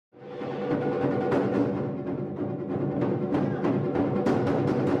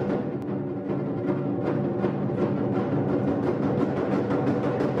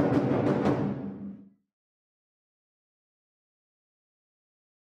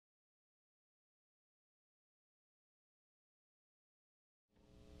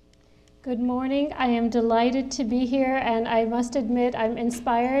Good morning. I am delighted to be here, and I must admit I'm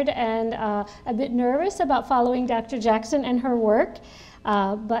inspired and a bit nervous about following Dr. Jackson and her work,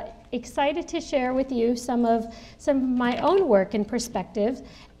 but excited to share with you some of my own work and perspectives,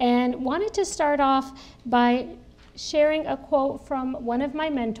 and wanted to start off by sharing a quote from one of my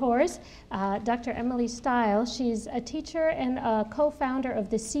mentors, Dr. Emily Stile. She's a teacher and a co-founder of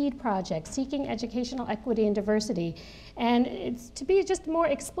the SEED project, Seeking Educational Equity and Diversity. And it's to be just more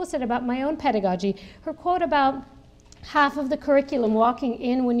explicit about my own pedagogy. Her quote about half of the curriculum walking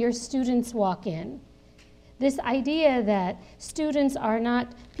in when your students walk in. This idea that students are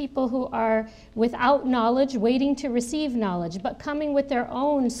not people who are without knowledge, waiting to receive knowledge, but coming with their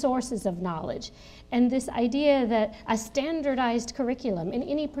own sources of knowledge. And this idea that a standardized curriculum in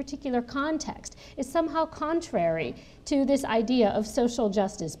any particular context is somehow contrary to this idea of social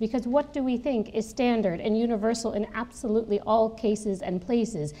justice, because what do we think is standard and universal in absolutely all cases and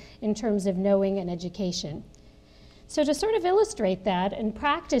places in terms of knowing and education? So to sort of illustrate that and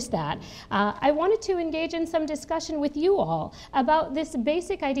practice that, I wanted to engage in some discussion with you all about this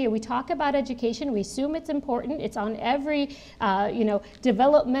basic idea. We talk about education, we assume it's important, it's on every,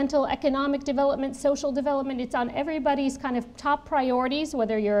 developmental, economic development, social development, it's on everybody's kind of top priorities,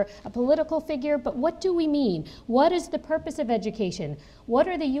 whether you're a political figure, but what do we mean? What is the purpose of education? What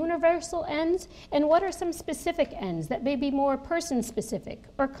are the universal ends, and what are some specific ends that may be more person-specific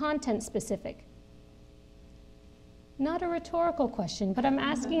or content-specific? Not a rhetorical question, but I'm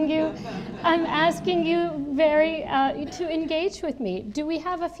asking you very to engage with me. Do we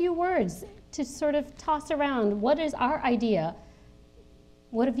have a few words to sort of toss around? What is our idea?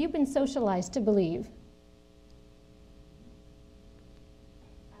 What have you been socialized to believe?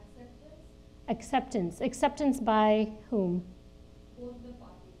 Acceptance. Acceptance by whom? Both the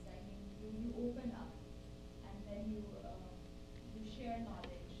parties. I mean, you open up, and then you share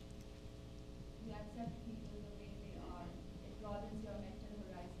knowledge. You accept people the way they are. It broadens your mental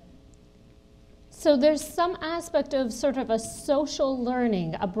horizon. So there's some aspect of sort of a social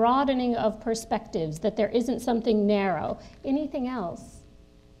learning, a broadening of perspectives, that there isn't something narrow. Anything else?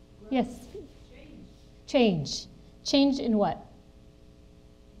 Yes? Change. Change in what?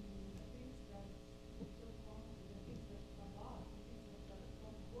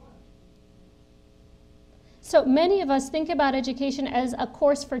 So many of us think about education as a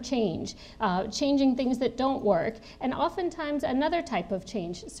course for change, changing things that don't work, and oftentimes another type of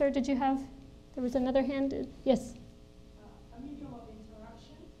change. Sir, did you have, there was another hand? Yes? A medium of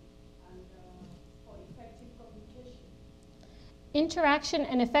interaction and for effective communication. Interaction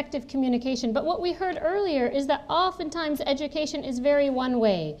and effective communication. But what we heard earlier is that oftentimes education is very one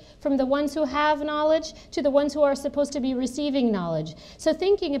way, from the ones who have knowledge to the ones who are supposed to be receiving knowledge. So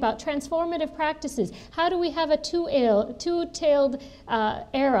thinking about transformative practices, how do we have a two-tailed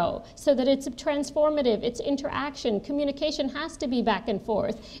arrow so that it's transformative, it's interaction, communication has to be back and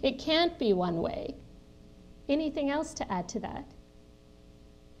forth. It can't be one way. Anything else to add to that?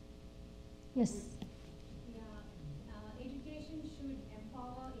 Yes?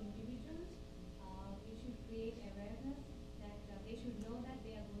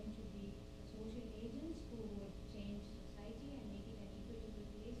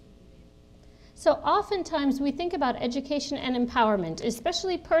 So oftentimes we think about education and empowerment,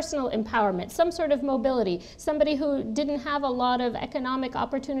 especially personal empowerment, some sort of mobility. Somebody who didn't have a lot of economic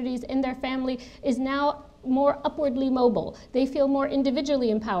opportunities in their family is now more upwardly mobile. They feel more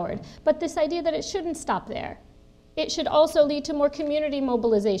individually empowered. But this idea that it shouldn't stop there. It should also lead to more community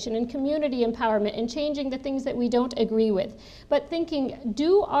mobilization and community empowerment and changing the things that we don't agree with. But thinking,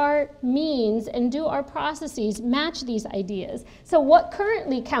 do our means and do our processes match these ideas? So what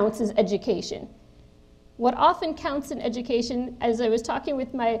currently counts as education? What often counts in education, as I was talking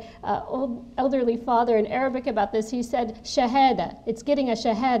with my old elderly father in Arabic about this, he said, shahada, it's getting a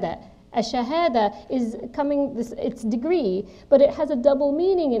shahada. A shahada is its degree, but it has a double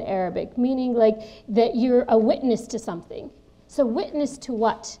meaning in Arabic, meaning like that you're a witness to something. So witness to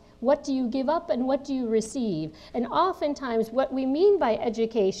what? What do you give up and what do you receive? And oftentimes what we mean by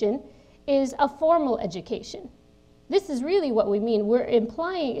education is a formal education. This is really what we mean. We're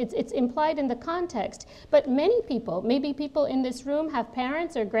implying, it's implied in the context, but many people, maybe people in this room have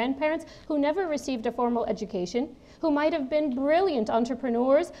parents or grandparents who never received a formal education, who might have been brilliant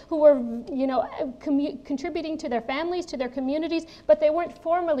entrepreneurs, who were, contributing to their families, to their communities, but they weren't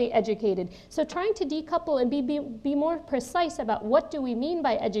formally educated. So trying to decouple and be more precise about what do we mean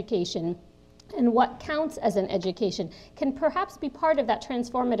by education and what counts as an education can perhaps be part of that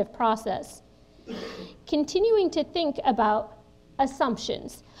transformative process. Continuing to think about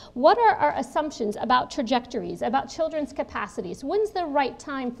assumptions. What are our assumptions about trajectories, about children's capacities? When's the right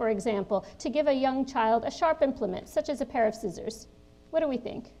time, for example, to give a young child a sharp implement, such as a pair of scissors? What do we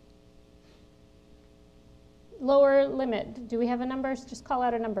think? Lower limit. Do we have a number? Just call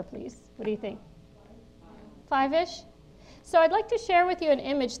out a number, please. What do you think? 5-ish? So I'd like to share with you an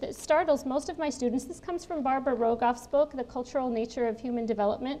image that startles most of my students. This comes from Barbara Rogoff's book, The Cultural Nature of Human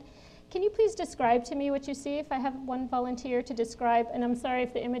Development. Can you please describe to me what you see, if I have one volunteer to describe? And I'm sorry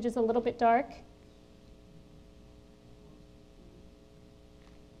if the image is a little bit dark.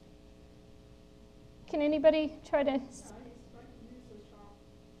 Can anybody try to?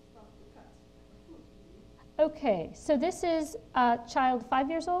 Okay, so this is a child 5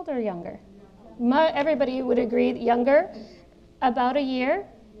 years old or younger? Everybody would agree younger, about a year,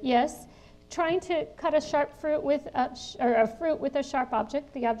 yes. Trying to cut a sharp fruit with a fruit with a sharp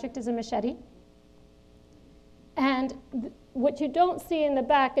object. The object is a machete. And what you don't see in the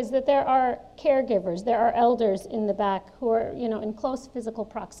back is that there are caregivers, there are elders in the back who are, in close physical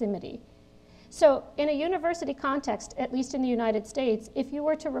proximity. So in a university context, at least in the United States, if you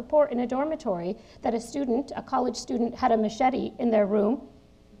were to report in a dormitory that a college student, had a machete in their room,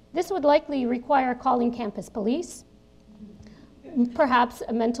 this would likely require calling campus police, perhaps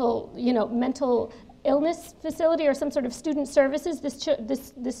a mental illness facility or some sort of student services.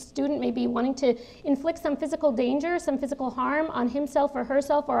 This student may be wanting to inflict some physical danger, some physical harm on himself or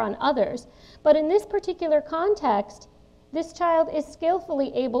herself or on others. But in this particular context, this child is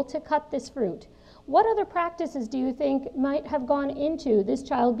skillfully able to cut this fruit. What other practices do you think might have gone into this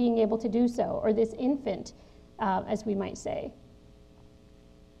child being able to do so, or this infant, as we might say?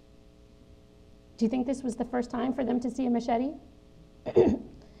 Do you think this was the first time for them to see a machete?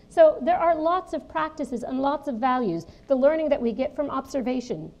 So there are lots of practices and lots of values. The learning that we get from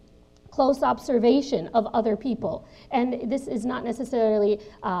observation, close observation of other people. And this is not necessarily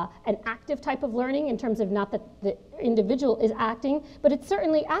an active type of learning in terms of not that the individual is acting, but it's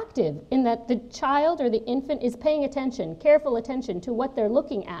certainly active in that the child or the infant is paying attention, careful attention to what they're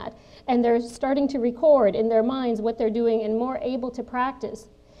looking at, and they're starting to record in their minds what they're doing and more able to practice.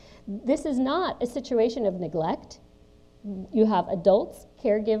 This is not a situation of neglect. You have adults,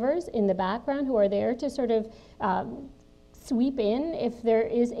 caregivers in the background who are there to sort of sweep in if there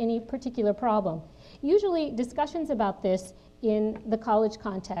is any particular problem. Usually discussions about this in the college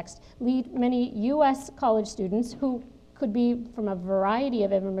context lead many U.S. college students, who could be from a variety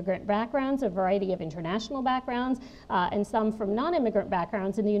of immigrant backgrounds, a variety of international backgrounds, and some from non-immigrant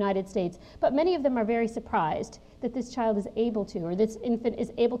backgrounds in the United States, but many of them are very surprised that this child is able to, or this infant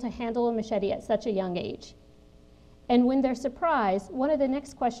is able to handle a machete at such a young age. And when they're surprised, one of the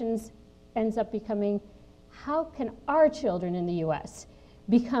next questions ends up becoming, how can our children in the U.S.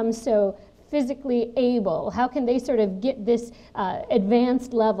 become so physically able? How can they sort of get this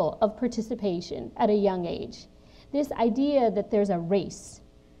advanced level of participation at a young age? This idea that there's a race,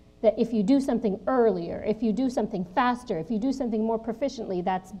 that if you do something earlier, if you do something faster, if you do something more proficiently,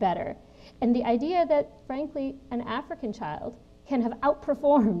 that's better. And the idea that, frankly, an African child can have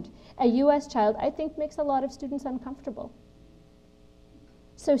outperformed a U.S. child, I think makes a lot of students uncomfortable.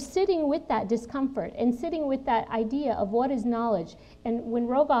 So sitting with that discomfort and sitting with that idea of what is knowledge, and when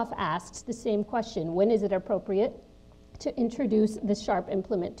Rogoff asks the same question, when is it appropriate to introduce the sharp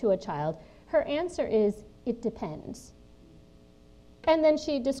implement to a child, her answer is, it depends. And then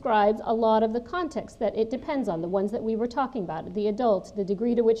she describes a lot of the context that it depends on, the ones that we were talking about, the adult, the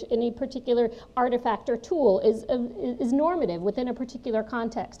degree to which any particular artifact or tool is normative within a particular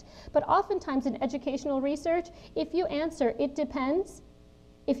context. But oftentimes in educational research, if you answer, it depends,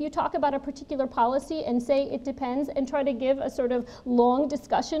 if you talk about a particular policy and say it depends and try to give a sort of long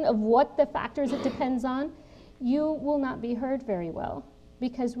discussion of what the factors it depends on, you will not be heard very well,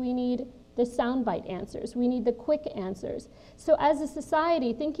 because we need the soundbite answers. We need the quick answers. So as a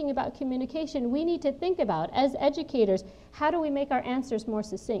society thinking about communication, we need to think about, as educators, how do we make our answers more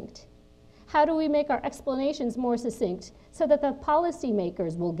succinct? How do we make our explanations more succinct so that the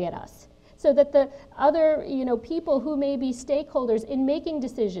policymakers will get us? So that the other people who may be stakeholders in making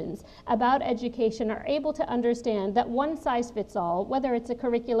decisions about education are able to understand that one size fits all, whether it's a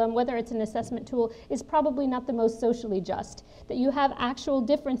curriculum, whether it's an assessment tool, is probably not the most socially just, that you have actual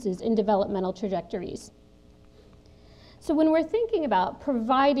differences in developmental trajectories. So when we're thinking about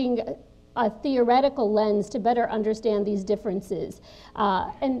providing a theoretical lens to better understand these differences.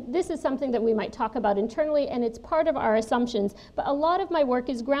 And this is something that we might talk about internally, and it's part of our assumptions, but a lot of my work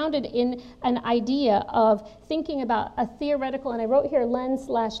is grounded in an idea of thinking about a theoretical, and I wrote here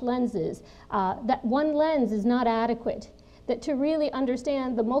lens/lenses, that one lens is not adequate, that to really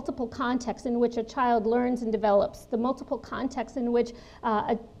understand the multiple contexts in which a child learns and develops, the multiple contexts in which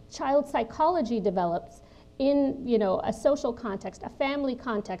a child's psychology develops, in, you know, a social context, a family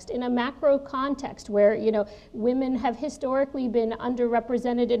context, in a macro context where, you know, women have historically been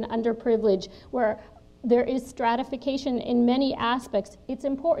underrepresented and underprivileged, where there is stratification in many aspects. It's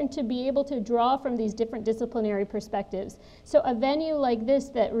important to be able to draw from these different disciplinary perspectives. So a venue like this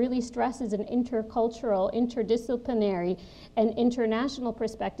that really stresses an intercultural, interdisciplinary, and international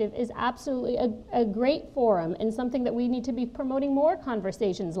perspective is absolutely a great forum, and something that we need to be promoting more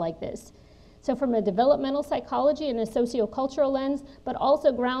conversations like this. So from a developmental psychology and a sociocultural lens, but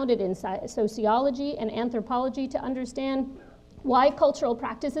also grounded in sociology and anthropology to understand why cultural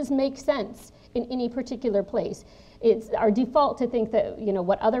practices make sense in any particular place. It's our default to think that, you know,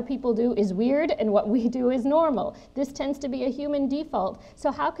 what other people do is weird and what we do is normal. This tends to be a human default.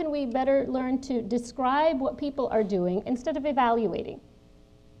 So how can we better learn to describe what people are doing instead of evaluating?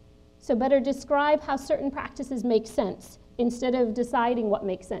 So better describe how certain practices make sense instead of deciding what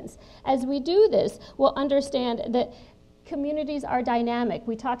makes sense. As we do this, we'll understand that communities are dynamic.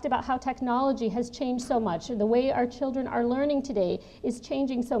 We talked about how technology has changed so much. The way our children are learning today is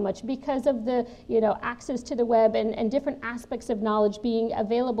changing so much because of the, you know, access to the web and different aspects of knowledge being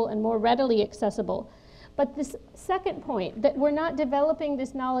available and more readily accessible. But this second point, that we're not developing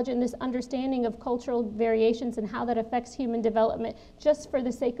this knowledge and this understanding of cultural variations and how that affects human development just for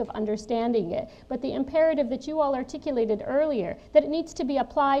the sake of understanding it, but the imperative that you all articulated earlier, that it needs to be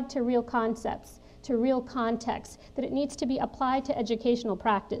applied to real concepts, to real context, that it needs to be applied to educational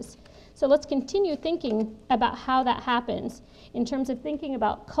practice. So let's continue thinking about how that happens in terms of thinking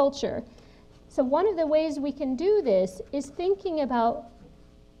about culture. So one of the ways we can do this is thinking about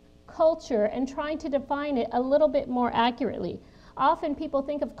culture and trying to define it a little bit more accurately. Often people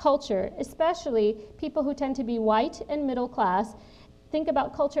think of culture, especially people who tend to be white and middle class, think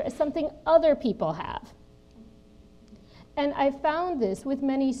about culture as something other people have. And I found this with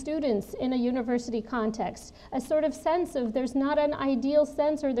many students in a university context, a sort of sense of there's not an ideal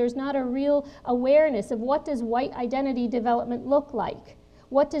sense or there's not a real awareness of what does white identity development look like?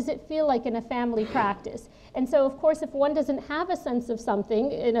 What does it feel like in a family practice? And so, of course, if one doesn't have a sense of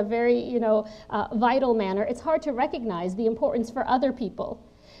something in a very, you know, vital manner, it's hard to recognize the importance for other people.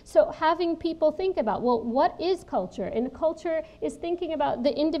 So having people think about, well, what is culture? And culture is thinking about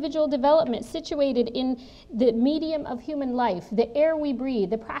the individual development situated in the medium of human life, the air we breathe,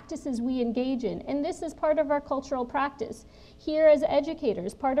 the practices we engage in. And this is part of our cultural practice. Here as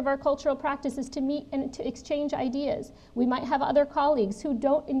educators, part of our cultural practice is to meet and to exchange ideas. We might have other colleagues who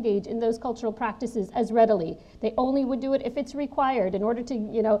don't engage in those cultural practices as readily. They only would do it if it's required in order to,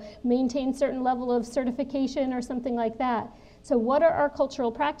 you know, maintain certain level of certification or something like that. So what are our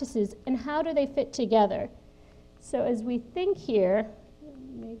cultural practices and how do they fit together? So as we think here,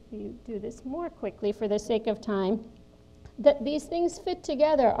 maybe do this more quickly for the sake of time, that these things fit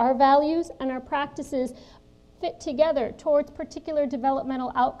together. Our values and our practices fit together towards particular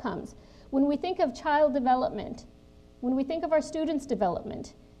developmental outcomes. When we think of child development, when we think of our students'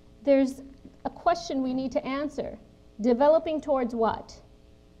 development, there's a question we need to answer. Developing towards what?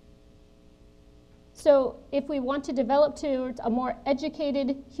 So if we want to develop towards a more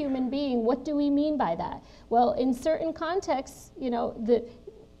educated human being, what do we mean by that? Well, in certain contexts, you know, the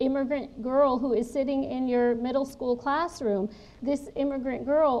immigrant girl who is sitting in your middle school classroom, this immigrant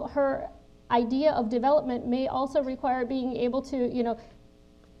girl, her idea of development may also require being able to, you know,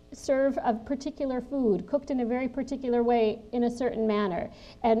 serve a particular food cooked in a very particular way in a certain manner,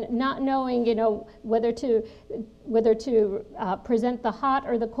 and not knowing, you know, whether to present the hot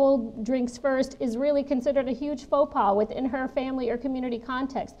or the cold drinks first is really considered a huge faux pas within her family or community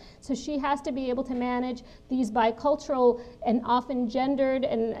context. So she has to be able to manage these bicultural and often gendered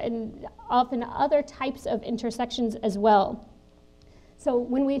and often other types of intersections as well. So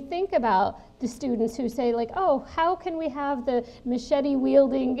when we think about the students who say, like, oh, how can we have the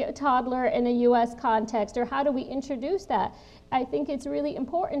machete-wielding toddler in a US context, or how do we introduce that? I think it's really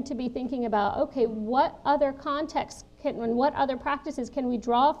important to be thinking about, okay, what other contexts and what other practices can we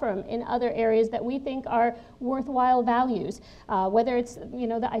draw from in other areas that we think are worthwhile values? Whether it's, you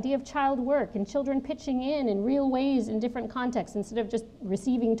know, the idea of child work and children pitching in real ways in different contexts instead of just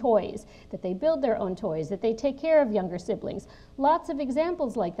receiving toys, that they build their own toys, that they take care of younger siblings. Lots of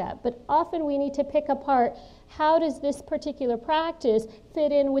examples like that, but often we need to pick apart how does this particular practice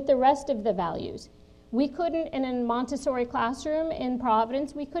fit in with the rest of the values. We couldn't, in a Montessori classroom in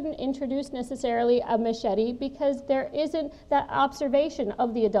Providence, we couldn't introduce necessarily a machete because there isn't that observation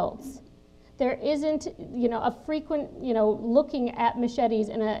of the adults. There isn't, a frequent, looking at machetes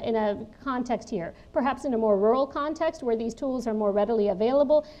in a context here. Perhaps in a more rural context where these tools are more readily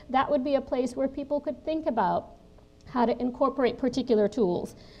available, that would be a place where people could think about how to incorporate particular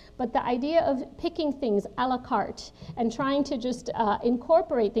tools. But the idea of picking things a la carte and trying to just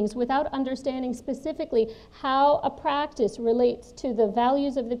incorporate things without understanding specifically how a practice relates to the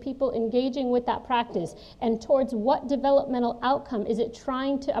values of the people engaging with that practice and towards what developmental outcome is it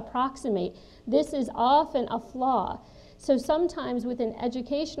trying to approximate, this is often a flaw. So sometimes within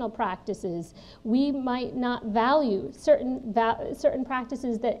educational practices, we might not value certain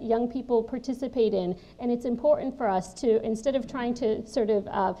practices that young people participate in, and it's important for us to, instead of trying to sort of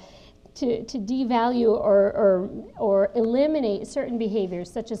to devalue or eliminate certain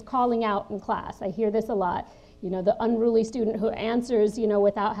behaviors, such as calling out in class. I hear this a lot. The unruly student who answers,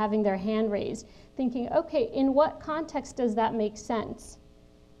 without having their hand raised, thinking, okay, in what context does that make sense?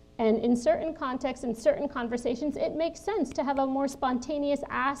 And in certain contexts, in certain conversations, it makes sense to have a more spontaneous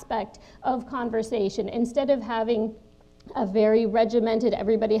aspect of conversation instead of having a very regimented,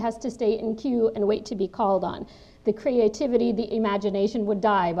 everybody has to stay in queue and wait to be called on. The creativity, the imagination would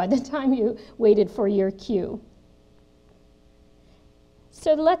die by the time you waited for your cue.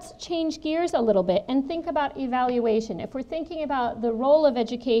 So let's change gears a little bit and think about evaluation. If we're thinking about the role of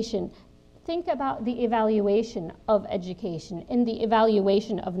education, think about the evaluation of education in the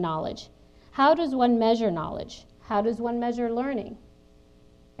evaluation of knowledge. How does one measure knowledge? How does one measure learning?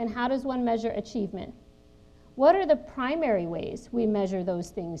 And how does one measure achievement? What are the primary ways we measure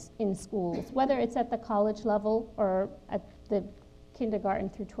those things in schools, whether it's at the college level or at the kindergarten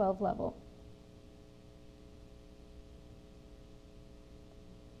through 12 level?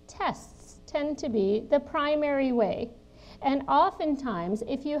 Tests tend to be the primary way. And oftentimes,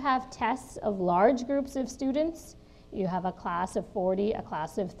 if you have tests of large groups of students, you have a class of 40, a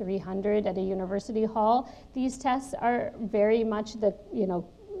class of 300 at a university hall, these tests are very much the,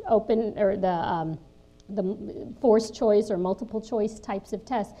 open, or the forced choice or multiple choice types of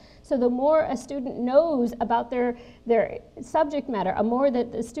tests. So the more a student knows about their subject matter, the more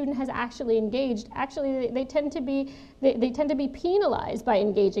that the student has actually engaged, actually they tend to be penalized by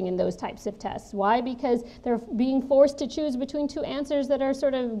engaging in those types of tests. Why? Because they're being forced to choose between two answers that are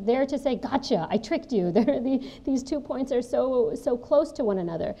sort of there to say, gotcha, I tricked you. These 2 points are so close to one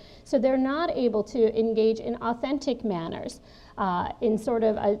another. So they're not able to engage in authentic manners. In sort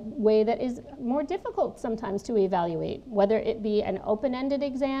of a way that is more difficult sometimes to evaluate, whether it be an open-ended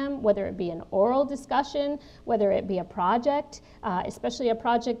exam, whether it be an oral discussion, whether it be a project, especially a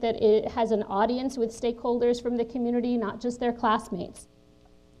project that it has an audience with stakeholders from the community, not just their classmates.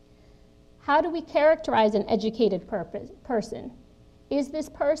 How do we characterize an educated person? Is this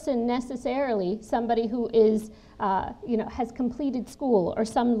person necessarily somebody who is, has completed school or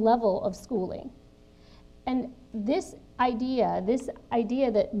some level of schooling? And this idea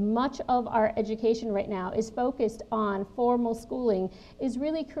that much of our education right now is focused on formal schooling is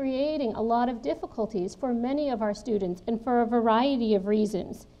really creating a lot of difficulties for many of our students and for a variety of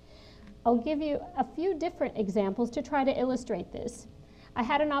reasons. I'll give you a few different examples to try to illustrate this. I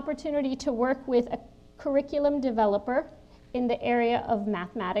had an opportunity to work with a curriculum developer in the area of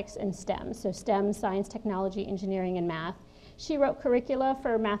mathematics and STEM, so STEM, science, technology, engineering, and math. She wrote curricula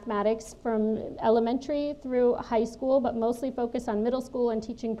for mathematics from elementary through high school, but mostly focused on middle school and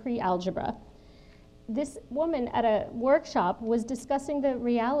teaching pre-algebra. This woman at a workshop was discussing the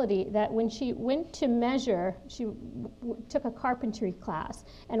reality that when she went to measure, she took a carpentry class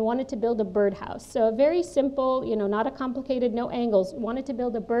and wanted to build a birdhouse. So a very simple, not a complicated, no angles, wanted to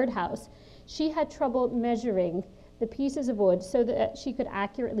build a birdhouse. She had trouble measuring the pieces of wood so that she could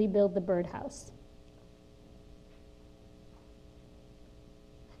accurately build the birdhouse.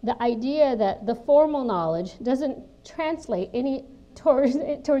 The idea that the formal knowledge doesn't translate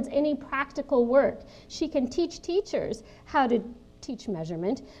towards any practical work. She can teach teachers how to teach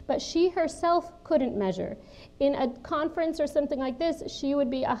measurement, but she herself couldn't measure. In a conference or something like this, she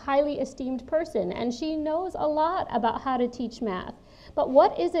would be a highly esteemed person, and she knows a lot about how to teach math. But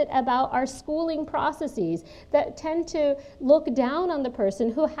what is it about our schooling processes that tend to look down on the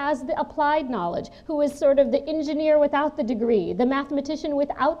person who has the applied knowledge, who is sort of the engineer without the degree, the mathematician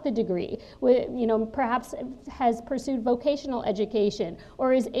without the degree, perhaps has pursued vocational education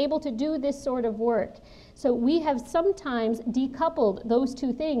or is able to do this sort of work? So we have sometimes decoupled those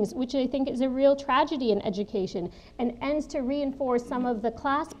two things, which I think is a real tragedy in education and ends to reinforce some of the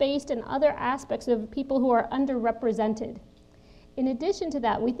class-based and other aspects of people who are underrepresented. In addition to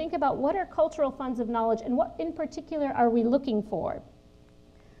that, we think about what are cultural funds of knowledge and what in particular are we looking for.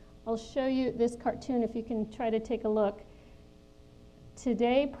 I'll show you this cartoon if you can try to take a look.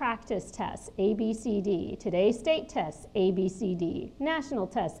 Today practice tests, A, B, C, D. Today state tests, A, B, C, D. National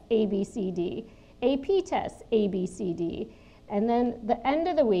tests, A, B, C, D. AP tests, A, B, C, D. And then the end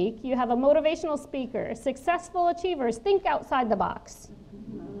of the week, you have a motivational speaker. Successful achievers, think outside the box.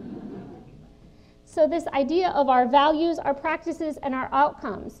 So this idea of our values, our practices, and our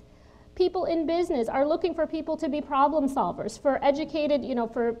outcomes. People in business are looking for people to be problem solvers, for educated,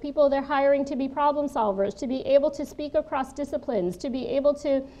 for people they're hiring to be problem solvers, to be able to speak across disciplines, to be able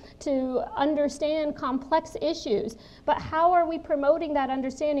to understand complex issues. But how are we promoting that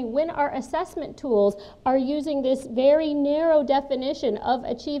understanding when our assessment tools are using this very narrow definition of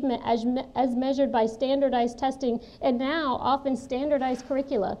achievement as measured by standardized testing and now often standardized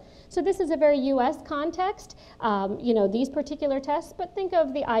curricula? So this is a very US context, these particular tests, but think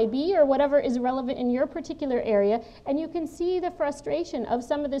of the IB or whatever is relevant in your particular area, and you can see the frustration of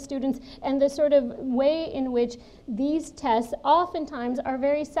some of the students and the sort of way in which these tests oftentimes are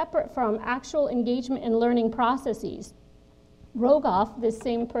very separate from actual engagement and learning processes. Rogoff, this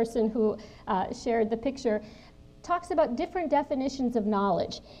same person who shared the picture, talks about different definitions of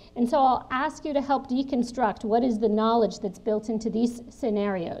knowledge. And so I'll ask you to help deconstruct what is the knowledge that's built into these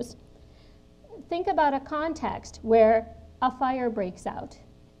scenarios. Think about a context where a fire breaks out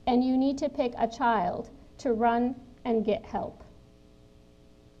and you need to pick a child to run and get help.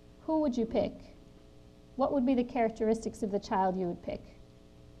 Who would you pick? What would be the characteristics of the child you would pick?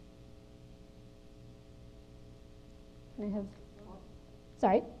 Can I have,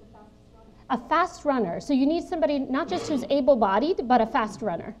 sorry? A fast runner. So you need somebody not just who's able-bodied, but a fast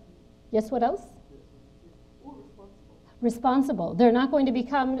runner. Yes, what else? Responsible. They're not going to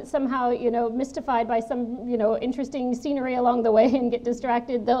become somehow, mystified by some, interesting scenery along the way and get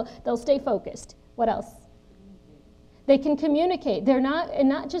distracted. They'll stay focused. What else? They can communicate. They're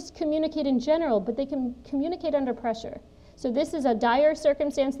not just communicate in general, but they can communicate under pressure. So this is a dire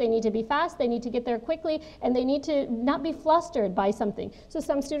circumstance. They need to be fast, they need to get there quickly, and they need to not be flustered by something. So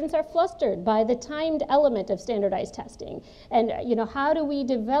some students are flustered by the timed element of standardized testing. And how do we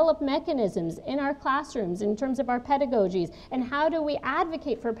develop mechanisms in our classrooms in terms of our pedagogies? And how do we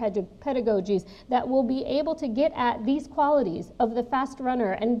advocate for pedagogies that will be able to get at these qualities of the fast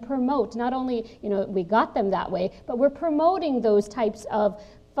runner and promote, not only, we got them that way, but we're promoting those types of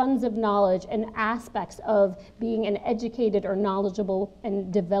funds of knowledge and aspects of being an educated or knowledgeable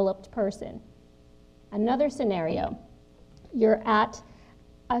and developed person. Another scenario, you're at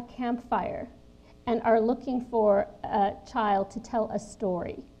a campfire and are looking for a child to tell a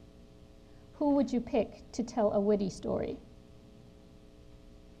story. Who would you pick to tell a witty story?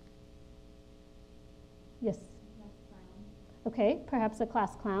 Yes? Class clown. Okay, perhaps a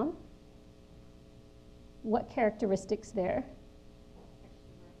class clown. What characteristics there?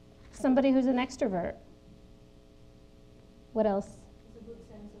 Somebody who's an extrovert. What else? It's a good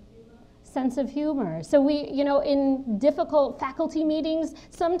sense of humor. Sense of humor. So we, in difficult faculty meetings,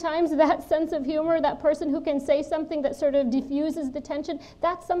 sometimes that sense of humor, that person who can say something that sort of diffuses the tension,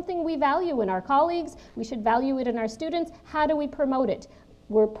 that's something we value in our colleagues. We should value it in our students. How do we promote it?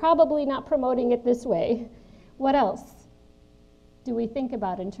 We're probably not promoting it this way. What else do we think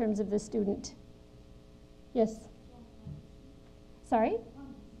about in terms of the student? Yes? Sorry?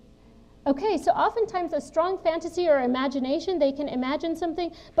 Okay, so oftentimes a strong fantasy or imagination, they can imagine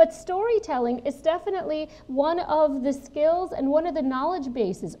something, but storytelling is definitely one of the skills and one of the knowledge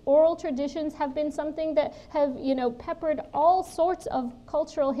bases. Oral traditions have been something that have, peppered all sorts of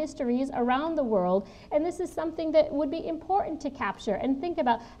cultural histories around the world, and this is something that would be important to capture and think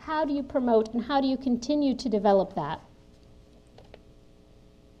about how do you promote and how do you continue to develop that.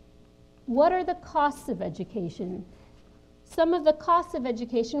 What are the costs of education? Some of the costs of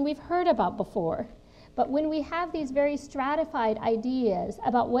education we've heard about before, but when we have these very stratified ideas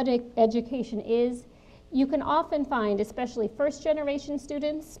about what education is, you can often find, especially first-generation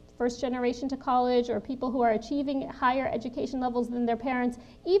students, first generation to college, or people who are achieving higher education levels than their parents,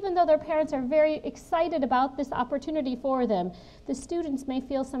 even though their parents are very excited about this opportunity for them, the students may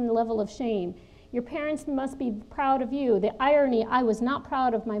feel some level of shame. Your parents must be proud of you. The irony, I was not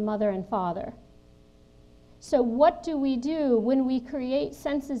proud of my mother and father. So what do we do when we create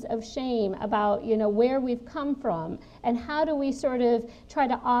senses of shame about, where we've come from, and how do we sort of try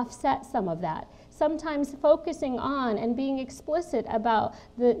to offset some of that? Sometimes focusing on and being explicit about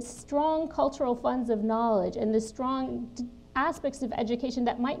the strong cultural funds of knowledge and the strong aspects of education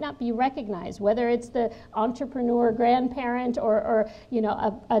that might not be recognized, whether it's the entrepreneur grandparent or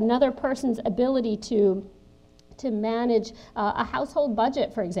another person's ability to manage a household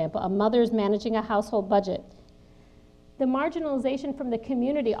budget, for example. A mother's managing a household budget. The marginalization from the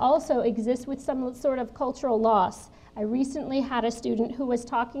community also exists with some sort of cultural loss. I recently had a student who was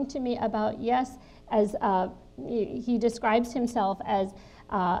talking to me about, yes, as he describes himself as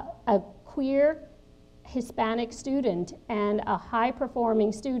a queer Hispanic student and a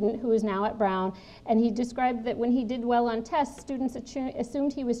high-performing student who is now at Brown, and he described that when he did well on tests, students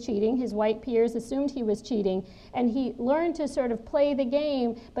assumed he was cheating, his white peers assumed he was cheating, and he learned to sort of play the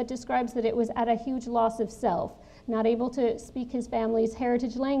game, but describes that it was at a huge loss of self. Not able to speak his family's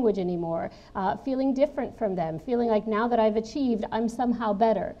heritage language anymore, feeling different from them, feeling like now that I've achieved, I'm somehow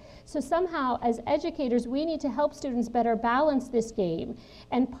better. So somehow, as educators, we need to help students better balance this game.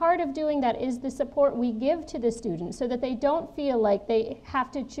 And part of doing that is the support we give to the students so that they don't feel like they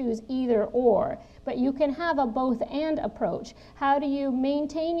have to choose either or, but you can have a both and approach. How do you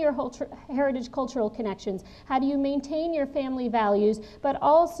maintain your heritage cultural connections? How do you maintain your family values, but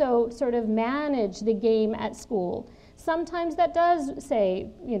also sort of manage the game at school? Sometimes that does say,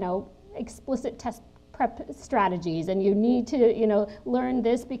 you know, explicit test prep strategies, and you need to, you know, learn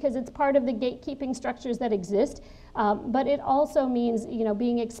this because it's part of the gatekeeping structures that exist. But it also means, you know,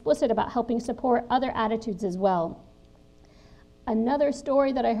 being explicit about helping support other attitudes as well. Another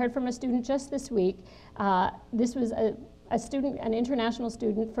story that I heard from a student just this week, this was a student, an international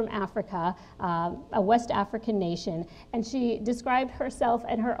student from Africa, a West African nation, and she described herself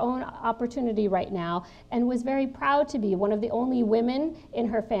and her own opportunity right now and was very proud to be one of the only women in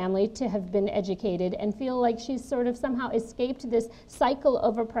her family to have been educated and feel like she's sort of somehow escaped this cycle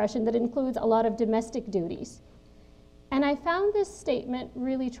of oppression that includes a lot of domestic duties. And I found this statement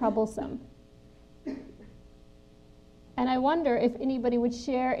really troublesome. And I wonder if anybody would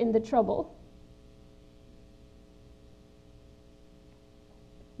share in the trouble.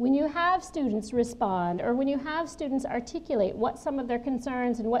 When you have students respond, or when you have students articulate what some of their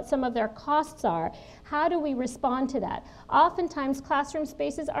concerns and what some of their costs are, how do we respond to that? Oftentimes, classroom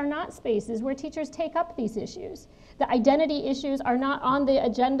spaces are not spaces where teachers take up these issues. The identity issues are not on the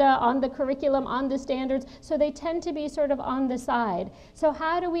agenda, on the curriculum, on the standards, so they tend to be sort of on the side. So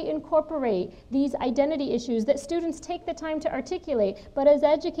how do we incorporate these identity issues that students take the time to articulate, but as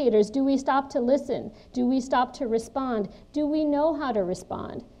educators, do we stop to listen? Do we stop to respond? Do we know how to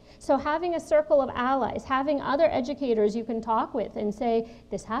respond? So having a circle of allies, having other educators you can talk with and say,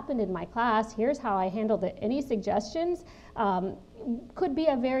 this happened in my class, here's how I handled it. Any suggestions? Could be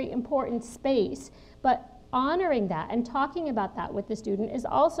a very important space, but honoring that and talking about that with the student is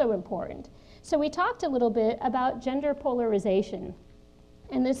also important. So we talked a little bit about gender polarization.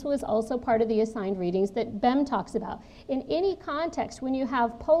 And this was also part of the assigned readings that BEM talks about. In any context, when you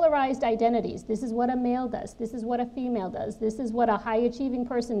have polarized identities, this is what a male does, this is what a female does, this is what a high-achieving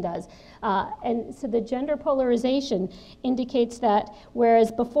person does. And so the gender polarization indicates that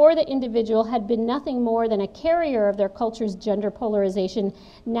whereas before the individual had been nothing more than a carrier of their culture's gender polarization,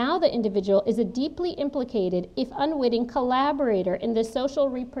 now the individual is a deeply implicated, if unwitting, collaborator in the social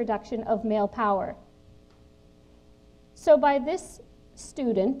reproduction of male power. So by this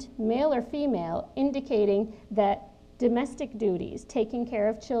student, male or female, indicating that domestic duties, taking care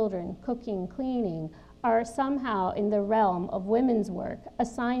of children, cooking, cleaning, are somehow in the realm of women's work,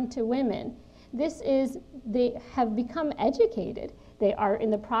 assigned to women. They have become educated. They are in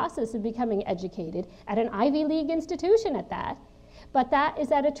the process of becoming educated at an Ivy League institution at that. But that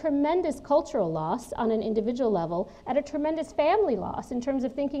is at a tremendous cultural loss on an individual level, at a tremendous family loss in terms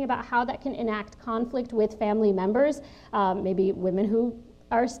of thinking about how that can enact conflict with family members, maybe women who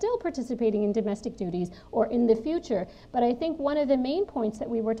are still participating in domestic duties or in the future. But I think one of the main points that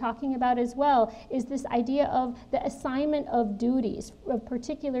we were talking about as well is this idea of the assignment of duties, of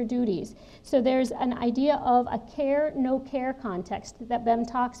particular duties. So there's an idea of a care, no care context that BEM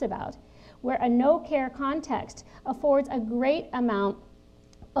talks about, where a no-care context affords a great amount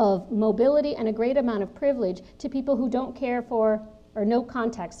of mobility and a great amount of privilege to people who don't care for, or a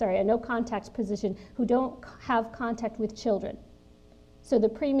no-contact position, who don't have contact with children. So the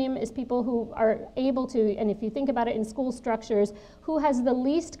premium is people who are able to, and if you think about it in school structures, who has the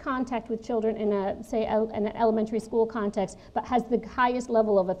least contact with children in a, say, an elementary school context, but has the highest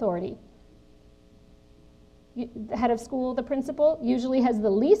level of authority. The head of school, the principal, usually has the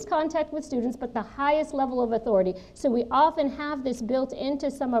least contact with students, but the highest level of authority. So we often have this built into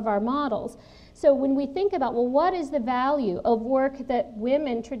some of our models. So when we think about, well, what is the value of work that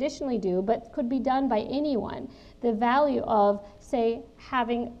women traditionally do, but could be done by anyone? The value of, say,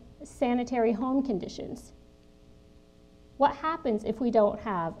 having sanitary home conditions. What happens if we don't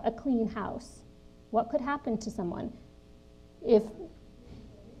have a clean house? What could happen to someone if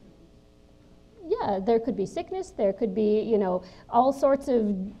there could be sickness, there could be, all sorts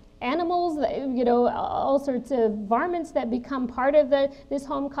of animals, all sorts of varmints that become part of this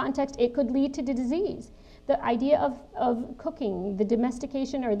home context. It could lead to disease. the idea of cooking, the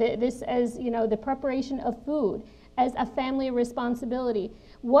domestication, or this as, the preparation of food as a family responsibility.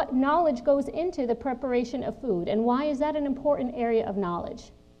 What knowledge goes into the preparation of food, and why is that an important area of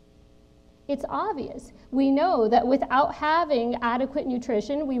knowledge? It's obvious. We know that without having adequate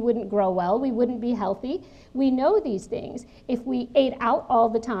nutrition, we wouldn't grow well, we wouldn't be healthy. We know these things. If we ate out all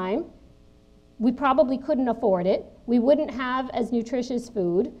the time, we probably couldn't afford it. We wouldn't have as nutritious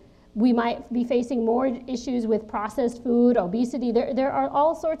food. We might be facing more issues with processed food, obesity. There are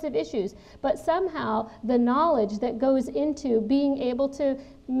all sorts of issues. But somehow the knowledge that goes into being able to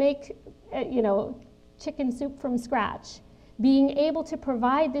make, chicken soup from scratch, being able to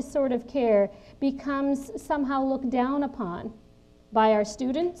provide this sort of care becomes somehow looked down upon by our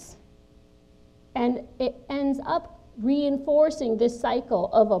students. And it ends up reinforcing this cycle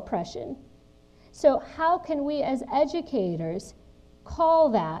of oppression. So how can we as educators call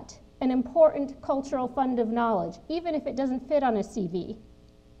that an important cultural fund of knowledge, even if it doesn't fit on a CV?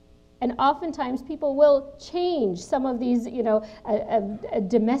 And oftentimes people will change some of these, a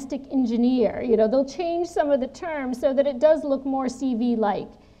domestic engineer, they'll change some of the terms so that it does look more CV-like.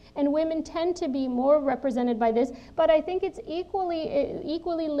 And women tend to be more represented by this, but I think it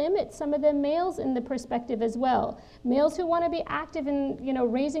equally limits some of the males in the perspective as well. Males who want to be active in,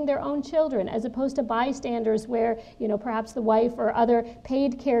 raising their own children, as opposed to bystanders where, perhaps the wife or other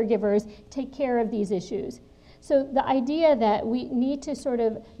paid caregivers take care of these issues. So the idea that we need to sort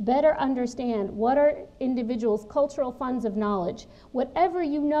of better understand what are individuals' cultural funds of knowledge, whatever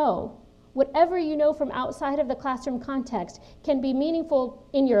you know from outside of the classroom context can be meaningful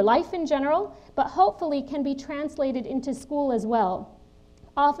in your life in general, but hopefully can be translated into school as well.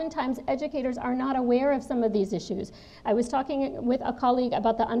 Oftentimes, educators are not aware of some of these issues. I was talking with a colleague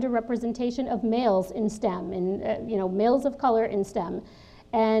about the underrepresentation of males in STEM, and males of color in STEM,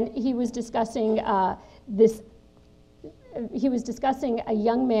 and he was discussing a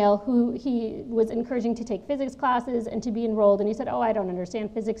young male who he was encouraging to take physics classes and to be enrolled, and he said, "Oh, I don't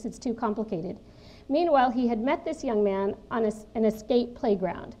understand physics, it's too complicated." Meanwhile, he had met this young man on an skate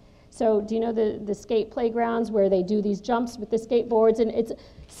playground. So do you know the skate playgrounds where they do these jumps with the skateboards? And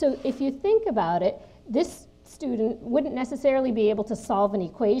so if you think about it, this student wouldn't necessarily be able to solve an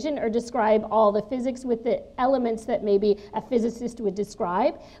equation or describe all the physics with the elements that maybe a physicist would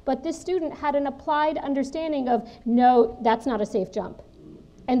describe, but this student had an applied understanding of, no, that's not a safe jump.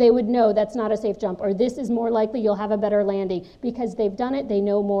 And they would know that's not a safe jump, or this is more likely you'll have a better landing, because they've done it, they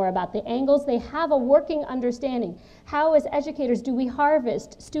know more about the angles, they have a working understanding. How as educators do we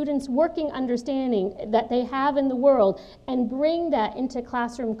harvest students' working understanding that they have in the world and bring that into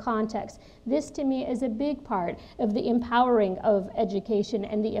classroom context? This to me is a big part of the empowering of education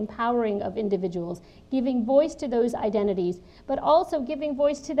and the empowering of individuals, giving voice to those identities, but also giving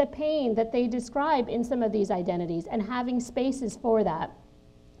voice to the pain that they describe in some of these identities and having spaces for that.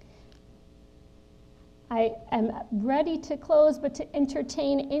 I am ready to close, but to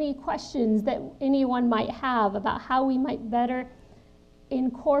entertain any questions that anyone might have about how we might better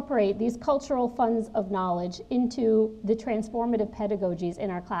incorporate these cultural funds of knowledge into the transformative pedagogies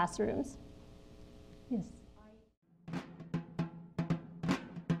in our classrooms. Yes.